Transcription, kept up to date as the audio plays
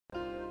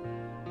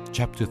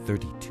Chapter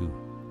 32.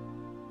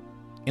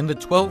 In the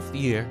 12th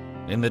year,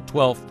 in the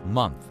 12th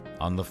month,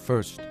 on the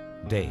first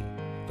day,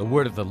 the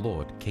word of the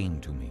Lord came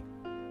to me.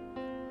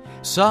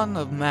 Son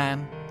of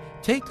man,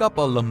 take up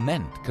a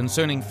lament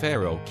concerning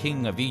Pharaoh,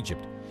 king of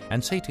Egypt,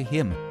 and say to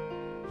him,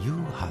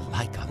 You are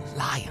like a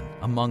lion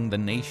among the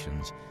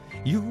nations.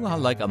 You are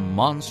like a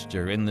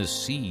monster in the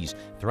seas,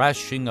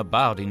 thrashing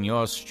about in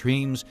your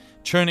streams,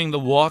 churning the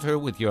water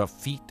with your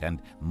feet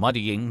and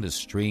muddying the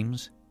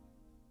streams.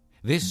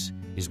 This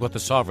is what the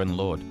sovereign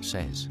Lord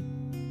says.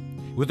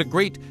 With a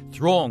great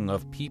throng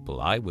of people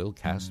I will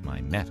cast my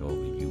net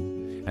over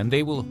you, and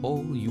they will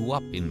haul you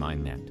up in my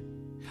net.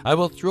 I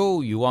will throw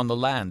you on the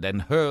land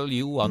and hurl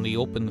you on the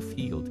open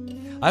field.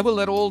 I will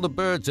let all the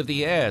birds of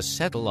the air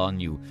settle on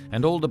you,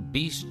 and all the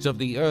beasts of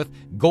the earth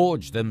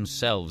gorge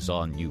themselves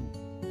on you.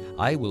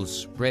 I will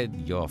spread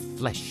your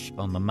flesh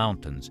on the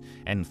mountains,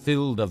 and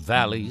fill the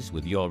valleys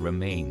with your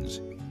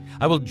remains.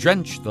 I will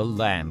drench the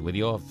land with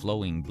your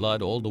flowing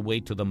blood all the way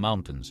to the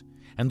mountains,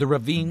 and the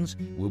ravines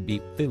will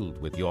be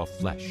filled with your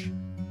flesh.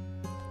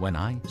 When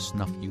I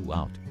snuff you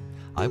out,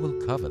 I will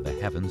cover the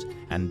heavens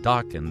and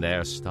darken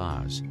their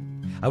stars.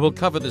 I will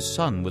cover the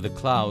sun with a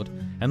cloud,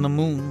 and the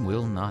moon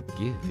will not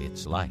give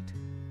its light.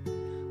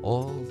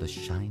 All the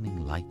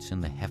shining lights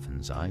in the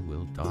heavens I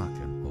will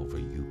darken over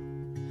you.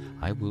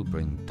 I will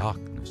bring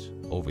darkness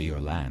over your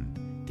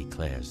land,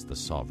 declares the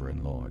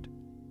sovereign Lord.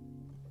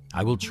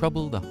 I will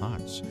trouble the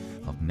hearts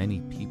of many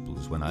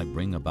peoples when I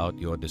bring about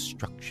your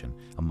destruction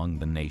among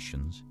the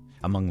nations,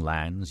 among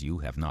lands you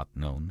have not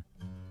known.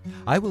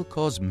 I will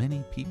cause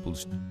many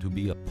peoples to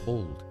be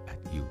appalled at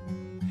you,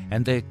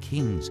 and their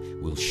kings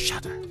will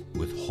shudder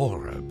with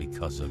horror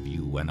because of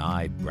you when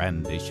I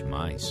brandish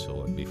my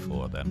sword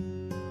before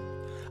them.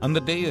 On the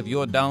day of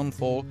your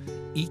downfall,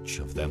 each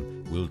of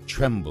them will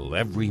tremble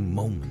every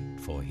moment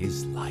for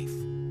his life.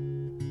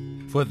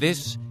 For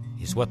this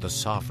is what the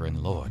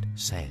sovereign Lord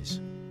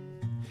says.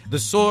 The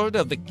sword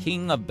of the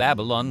king of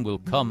Babylon will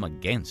come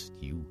against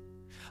you.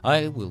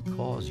 I will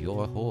cause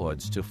your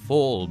hordes to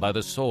fall by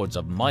the swords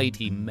of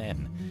mighty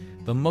men,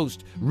 the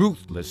most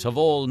ruthless of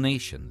all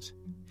nations.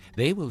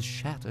 They will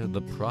shatter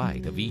the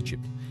pride of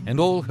Egypt, and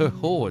all her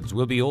hordes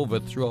will be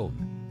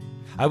overthrown.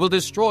 I will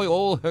destroy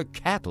all her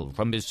cattle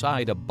from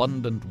beside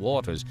abundant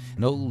waters,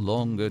 no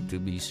longer to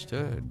be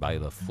stirred by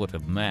the foot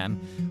of man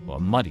or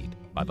muddied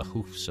by the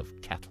hoofs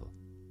of cattle.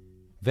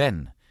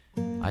 Then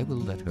I will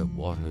let her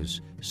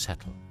waters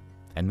settle,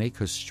 and make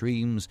her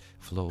streams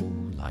flow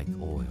like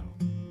oil,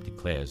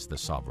 declares the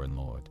sovereign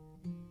Lord.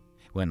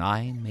 When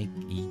I make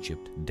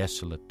Egypt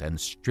desolate and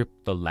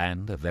strip the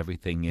land of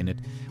everything in it,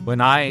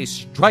 when I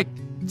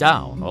strike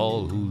down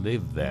all who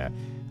live there,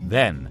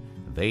 then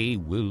they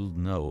will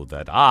know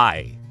that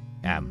I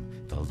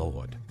am the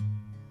Lord.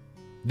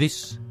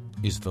 This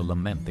is the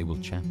lament they will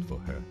chant for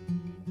her.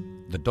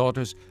 The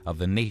daughters of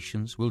the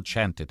nations will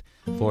chant it.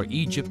 For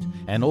Egypt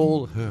and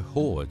all her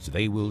hordes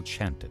they will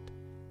chant it,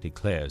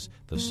 declares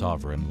the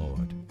sovereign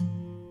Lord.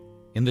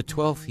 In the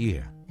 12th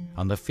year,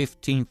 on the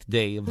 15th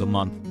day of the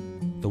month,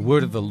 the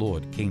word of the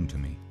Lord came to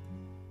me.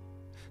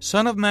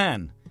 Son of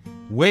man,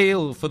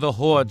 wail for the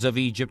hordes of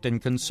Egypt,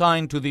 and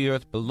consign to the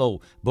earth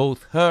below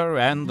both her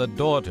and the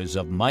daughters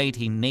of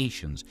mighty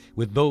nations,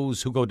 with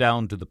those who go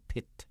down to the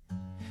pit.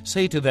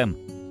 Say to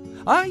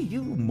them, Are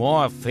you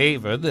more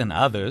favored than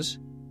others?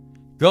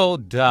 Go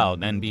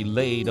down and be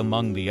laid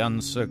among the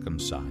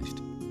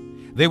uncircumcised.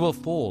 They will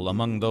fall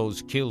among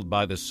those killed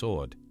by the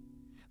sword.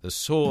 The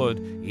sword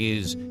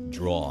is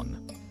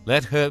drawn.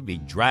 Let her be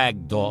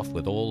dragged off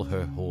with all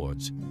her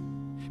hordes.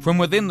 From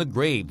within the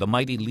grave the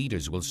mighty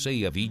leaders will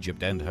say of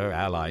Egypt and her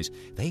allies,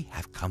 They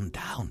have come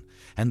down,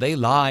 and they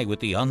lie with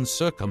the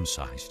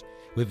uncircumcised,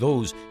 with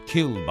those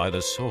killed by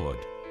the sword.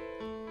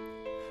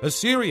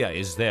 Assyria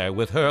is there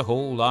with her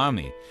whole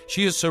army.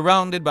 She is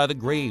surrounded by the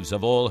graves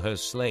of all her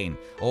slain,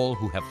 all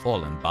who have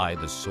fallen by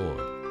the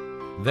sword.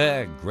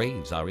 Their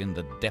graves are in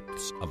the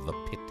depths of the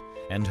pit,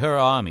 and her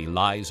army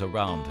lies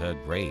around her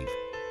grave.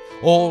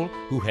 All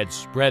who had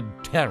spread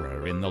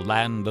terror in the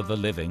land of the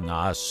living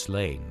are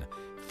slain,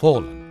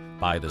 fallen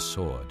by the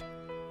sword.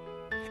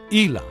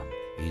 Elam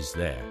is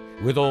there,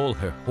 with all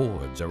her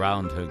hordes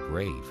around her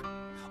grave.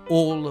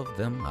 All of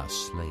them are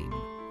slain,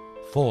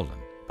 fallen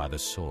by the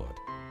sword.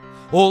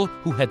 All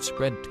who had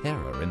spread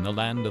terror in the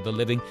land of the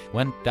living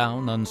went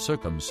down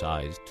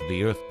uncircumcised to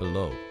the earth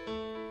below.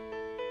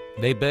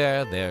 They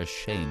bear their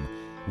shame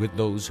with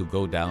those who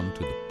go down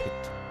to the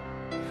pit.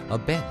 A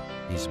bed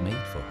is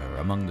made for her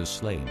among the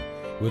slain,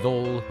 with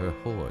all her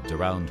hordes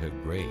around her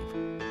grave.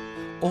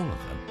 All of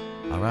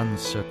them are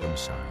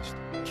uncircumcised,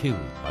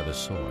 killed by the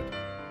sword.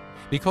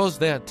 Because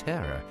their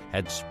terror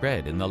had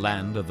spread in the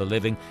land of the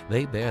living,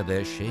 they bear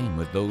their shame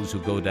with those who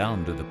go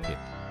down to the pit.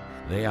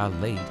 They are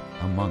laid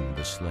among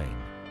the slain.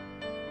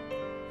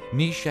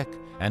 Meshech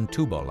and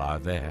Tubal are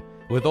there,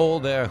 with all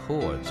their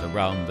hordes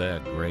around their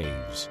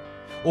graves.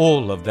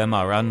 All of them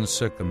are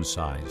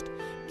uncircumcised,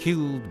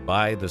 killed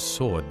by the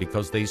sword,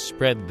 because they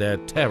spread their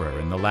terror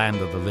in the land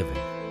of the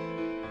living.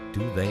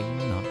 Do they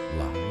not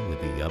lie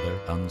with the other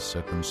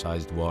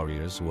uncircumcised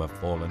warriors who have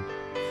fallen,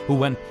 who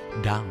went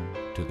down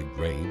to the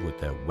grave with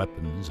their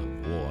weapons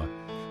of war,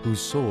 whose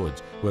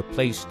swords were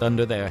placed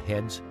under their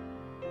heads.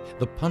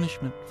 The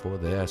punishment for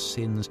their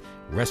sins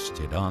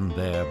rested on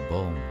their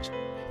bones,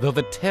 though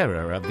the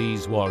terror of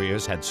these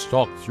warriors had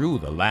stalked through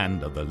the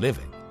land of the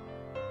living.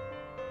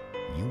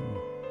 You,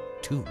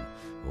 too,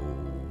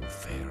 O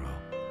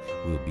Pharaoh,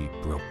 will be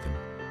broken,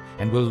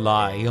 and will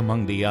lie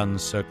among the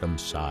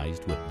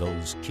uncircumcised with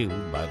those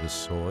killed by the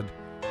sword.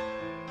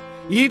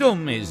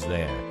 Edom is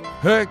there,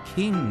 her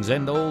kings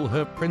and all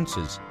her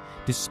princes.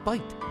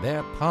 Despite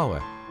their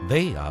power,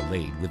 they are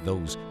laid with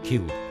those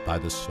killed by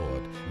the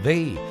sword.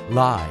 They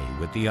lie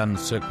with the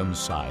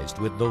uncircumcised,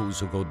 with those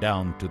who go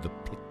down to the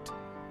pit.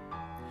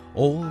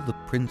 All the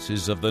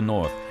princes of the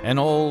north and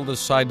all the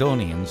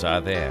Sidonians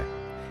are there.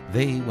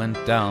 They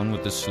went down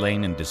with the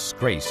slain in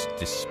disgrace,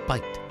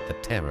 despite the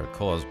terror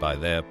caused by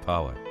their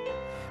power.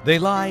 They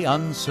lie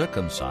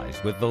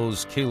uncircumcised with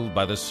those killed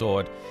by the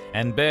sword,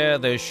 and bear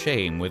their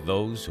shame with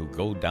those who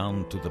go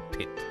down to the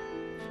pit.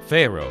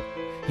 Pharaoh,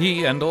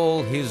 he and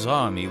all his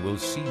army will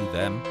see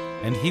them,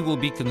 and he will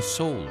be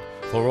consoled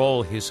for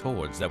all his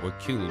hordes that were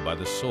killed by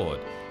the sword,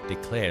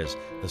 declares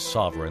the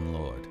sovereign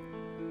Lord.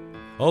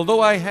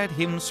 Although I had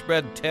him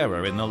spread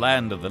terror in the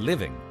land of the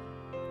living,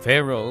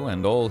 Pharaoh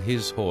and all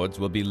his hordes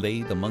will be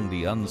laid among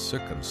the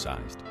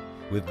uncircumcised,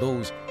 with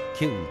those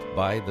killed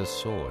by the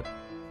sword,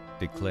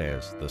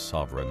 declares the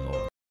sovereign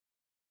Lord.